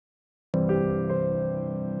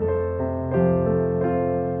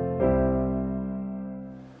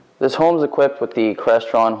This home is equipped with the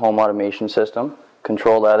Crestron home automation system,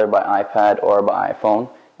 controlled either by iPad or by iPhone,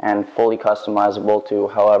 and fully customizable to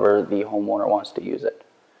however the homeowner wants to use it.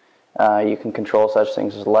 You can control such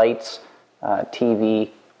things as lights,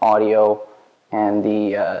 TV, audio, and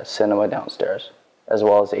the cinema downstairs, as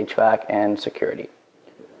well as HVAC and security.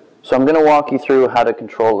 So I'm going to walk you through how to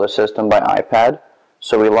control the system by iPad.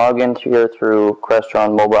 So we log in here through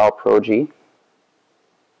Crestron Mobile Pro G.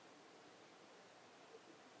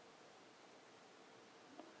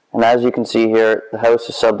 And as you can see here, the house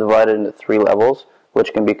is subdivided into 3 levels,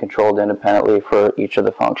 which can be controlled independently for each of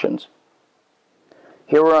the functions.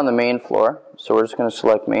 Here we're on the main floor, so we're just going to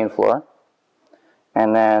select main floor.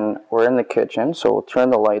 And then we're in the kitchen, so we'll turn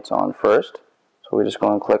the lights on first. So we just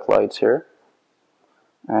go and click lights here.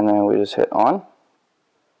 And then we just hit on,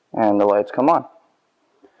 and the lights come on.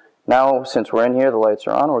 Now, since we're in here, the lights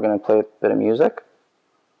are on, we're going to play a bit of music.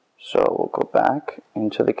 So we'll go back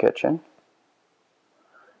into the kitchen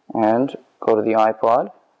and go to the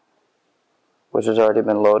iPod, which has already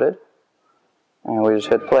been loaded, and we just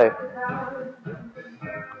hit play.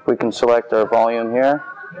 We can select our volume here,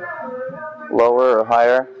 lower or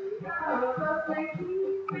higher,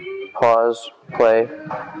 pause, play,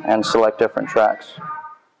 and select different tracks.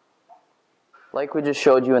 Like we just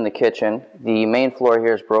showed you in the kitchen, the main floor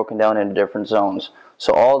here is broken down into different zones.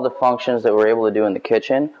 So all the functions that we're able to do in the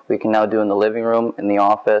kitchen, we can now do in the living room, in the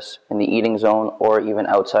office, in the eating zone, or even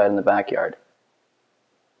outside in the backyard.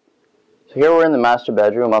 So here we're in the master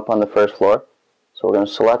bedroom up on the first floor. So we're going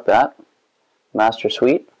to select that, master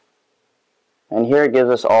suite. And here it gives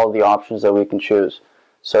us all the options that we can choose.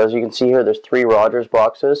 So as you can see here, there's 3 Rogers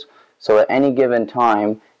boxes. So at any given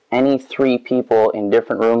time, any 3 people in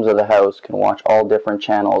different rooms of the house can watch all different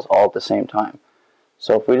channels all at the same time.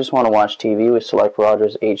 So if we just want to watch TV, we select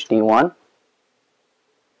Rogers HD1.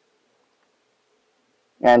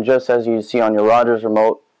 And just as you see on your Rogers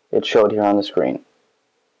remote, it's showed here on the screen.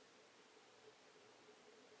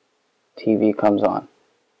 TV comes on.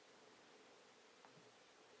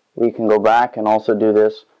 We can go back and also do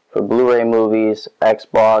this for Blu-ray movies,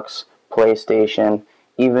 Xbox, PlayStation,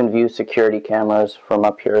 even view security cameras from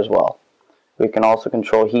up here as well. We can also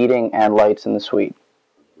control heating and lights in the suite.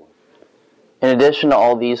 In addition to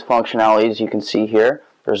all these functionalities you can see here,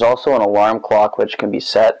 there's also an alarm clock which can be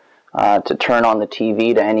set to turn on the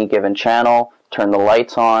TV to any given channel, turn the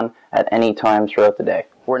lights on at any time throughout the day.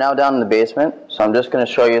 We're now down in the basement, so I'm just going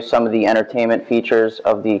to show you some of the entertainment features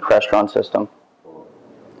of the Crestron system.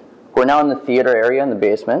 We're now in the theater area in the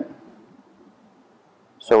basement.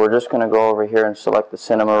 So we're just going to go over here and select the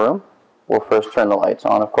cinema room. We'll first turn the lights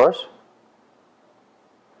on, of course.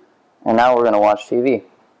 And now we're going to watch TV.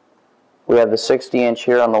 We have the 60-inch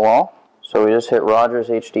here on the wall, so we just hit Rogers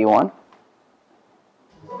HD1.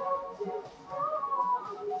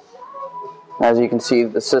 As you can see,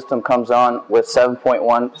 the system comes on with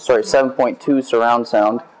 7.2 surround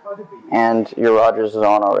sound, and your Rogers is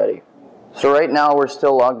on already. So right now we're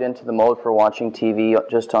still logged into the mode for watching TV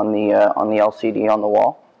just on the LCD on the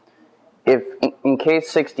wall. If in case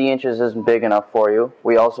 60 inches isn't big enough for you,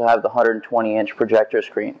 we also have the 120-inch projector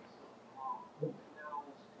screen.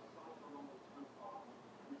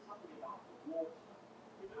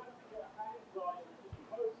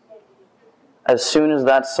 As soon as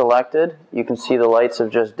that's selected, you can see the lights have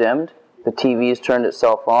just dimmed, the TV's turned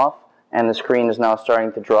itself off, and the screen is now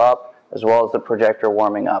starting to drop, as well as the projector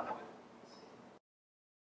warming up.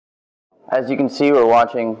 As you can see, we're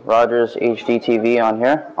watching Rogers HD TV on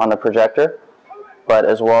here, on the projector, but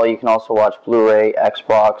as well you can also watch Blu-ray,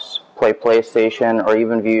 Xbox, play PlayStation, or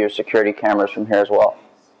even view your security cameras from here as well.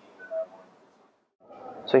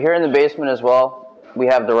 So here in the basement as well, we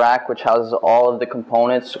have the rack which houses all of the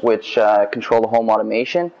components which control the home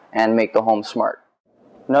automation and make the home smart.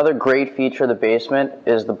 Another great feature of the basement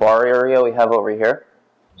is the bar area we have over here.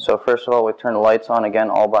 So first of all, we turn the lights on, again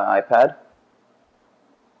all by iPad.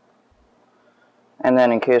 And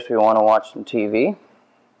then in case we want to watch some TV,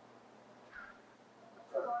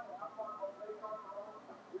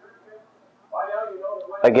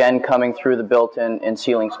 again coming through the built-in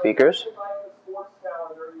ceiling speakers.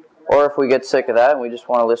 Or if we get sick of that and we just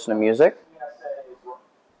want to listen to music,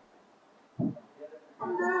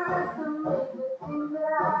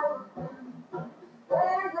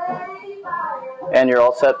 and you're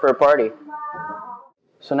all set for a party.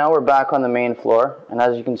 So now we're back on the main floor, and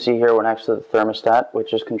as you can see here, we're next to the thermostat,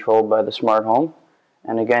 which is controlled by the smart home,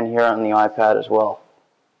 and again here on the iPad as well.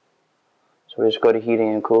 So we just go to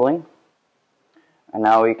heating and cooling, and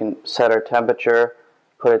now we can set our temperature,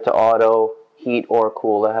 put it to auto, heat or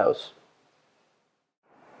cool the house.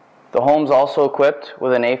 The home's also equipped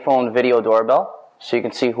with an iPhone video doorbell, So you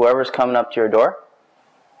can see whoever's coming up to your door.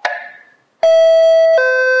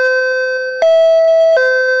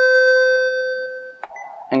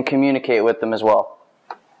 And communicate with them as well.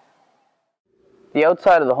 The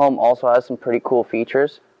outside of the home also has some pretty cool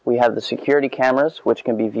features. We have the security cameras, which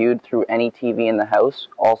can be viewed through any TV in the house,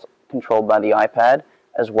 also controlled by the iPad.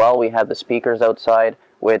 As well, we have the speakers outside,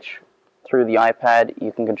 which through the iPad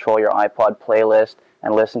you can control your iPod playlist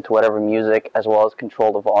and listen to whatever music, as well as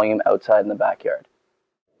control the volume outside in the backyard.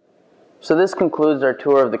 So this concludes our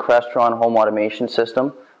tour of the Crestron home automation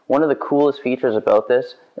system. One of the coolest features about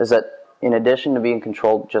this is that in addition to being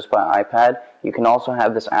controlled just by iPad, you can also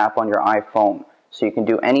have this app on your iPhone. So you can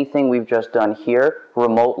do anything we've just done here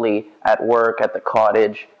remotely at work, at the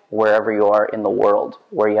cottage, wherever you are in the world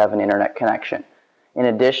where you have an internet connection. In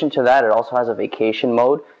addition to that, it also has a vacation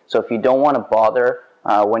mode. So if you don't want to bother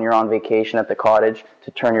when you're on vacation at the cottage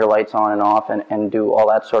to turn your lights on and off and do all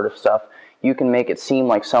that sort of stuff, you can make it seem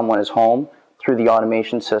like someone is home through the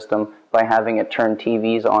automation system by having it turn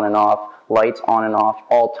TVs on and off, lights on and off,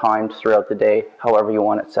 all timed throughout the day, however you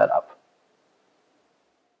want it set up.